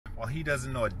while he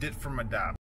doesn't know a dit from a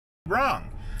dot. Wrong.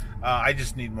 I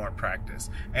just need more practice.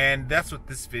 And that's what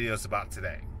this video is about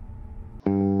today.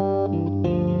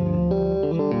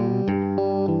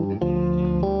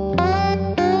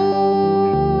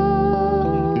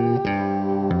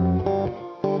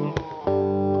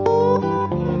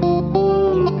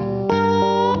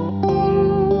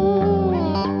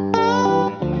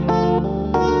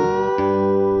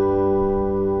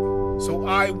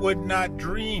 I would not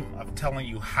dream of telling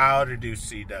you how to do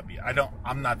CW.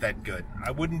 I'm not that good.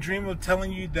 I wouldn't dream of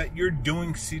telling you that you're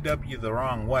doing CW the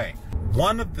wrong way.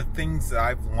 One of the things that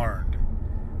I've learned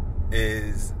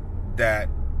is that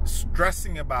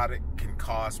stressing about it can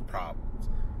cause problems.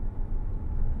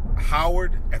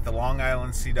 Howard at the Long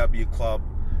Island CW Club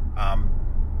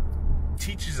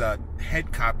teaches a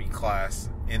head copy class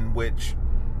in which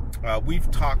we've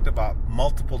talked about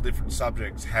multiple different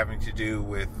subjects having to do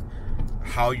with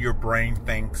how your brain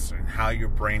thinks and how your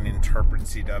brain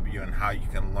interprets CW and how you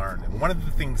can learn. And one of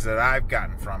the things that I've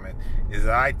gotten from it is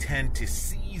that I tend to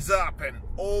seize up and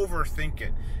overthink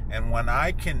it. And when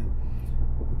I can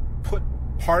put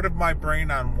part of my brain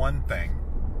on one thing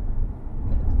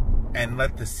and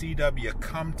let the CW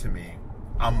come to me,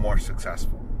 I'm more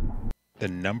successful. The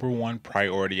number one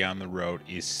priority on the road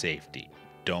is safety.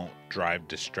 Don't drive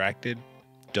distracted.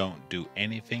 Don't do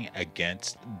anything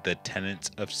against the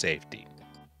tenets of safety.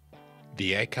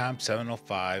 The ICOM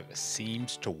 705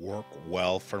 seems to work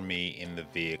well for me in the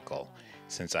vehicle.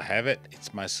 Since I have it,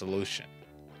 it's my solution.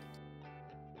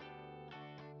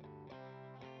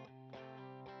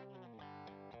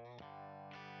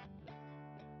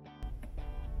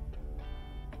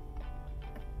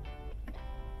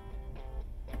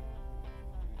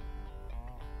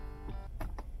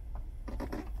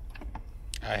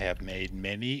 I have made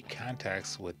many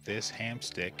contacts with this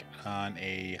hamstick on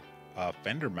a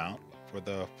fender mount for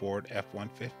the Ford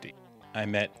F-150. I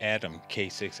met Adam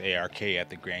K6ARK at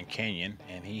the Grand Canyon,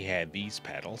 and he had these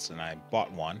paddles, and I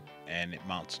bought one, and it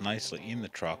mounts nicely in the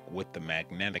truck with the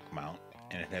magnetic mount,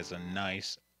 and it has a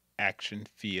nice action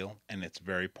feel, and it's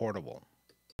very portable.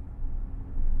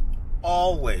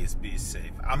 Always be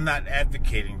safe. I'm not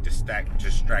advocating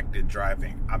distracted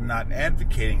driving. I'm not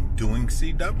advocating doing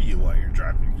CW while you're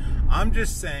driving. I'm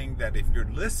just saying that if you're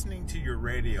listening to your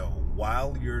radio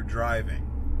while you're driving,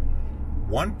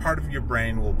 one part of your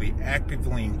brain will be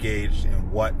actively engaged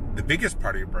in the biggest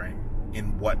part of your brain,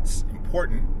 in what's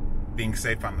important, being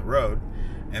safe on the road,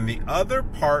 and the other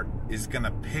part is going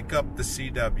to pick up the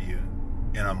CW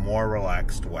in a more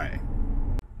relaxed way.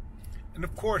 And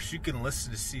of course, you can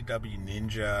listen to CW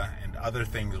Ninja and other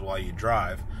things while you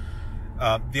drive.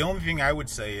 The only thing I would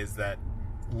say is that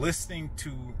listening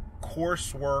to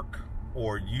coursework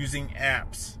or using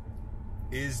apps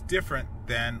is different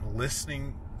than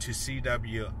listening to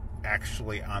CW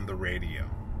actually on the radio.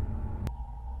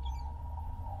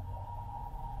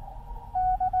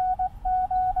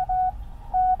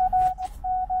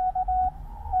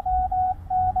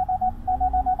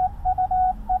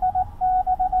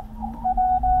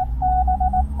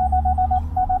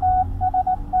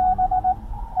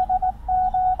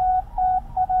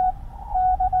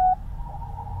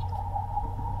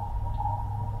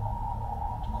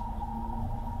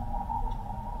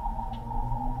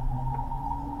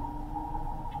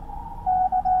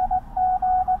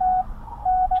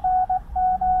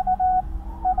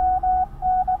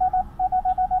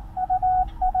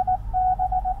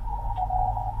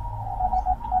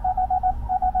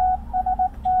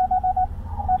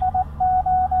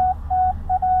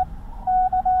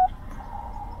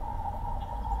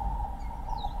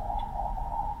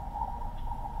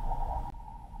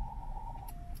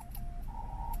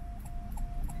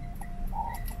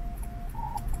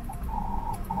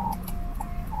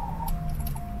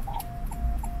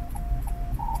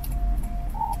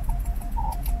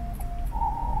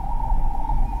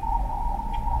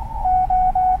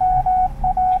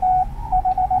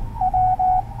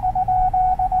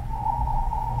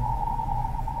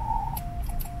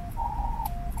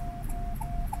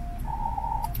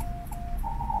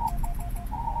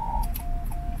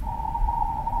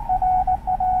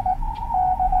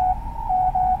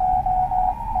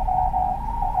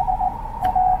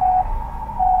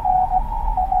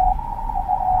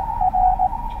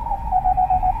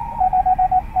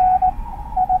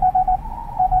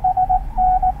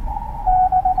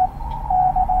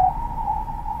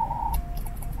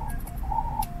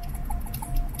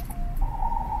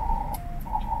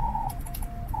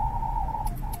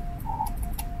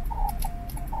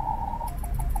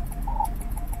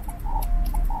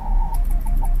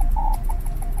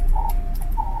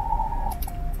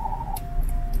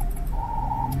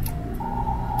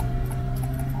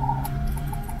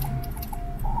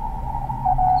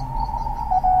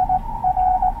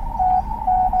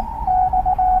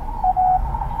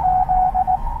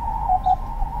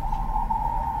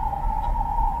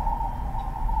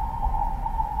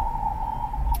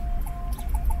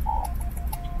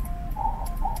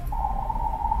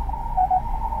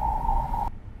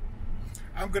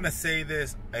 I'm going to say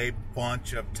this a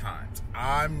bunch of times.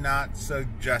 I'm not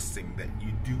suggesting that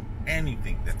you do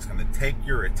anything that's going to take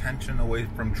your attention away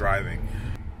from driving.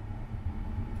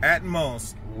 At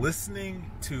most,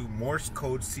 listening to Morse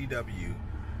code CW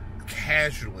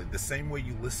casually, the same way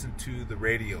you listen to the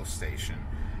radio station,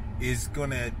 is going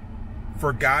to,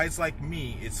 for guys like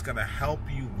me, it's going to help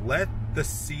you let the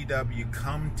CW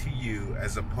come to you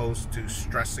as opposed to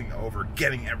stressing over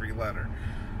getting every letter.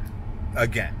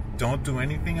 Again, don't do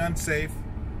anything unsafe.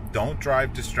 Don't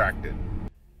drive distracted.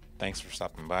 Thanks for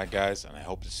stopping by, guys, and I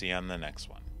hope to see you on the next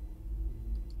one.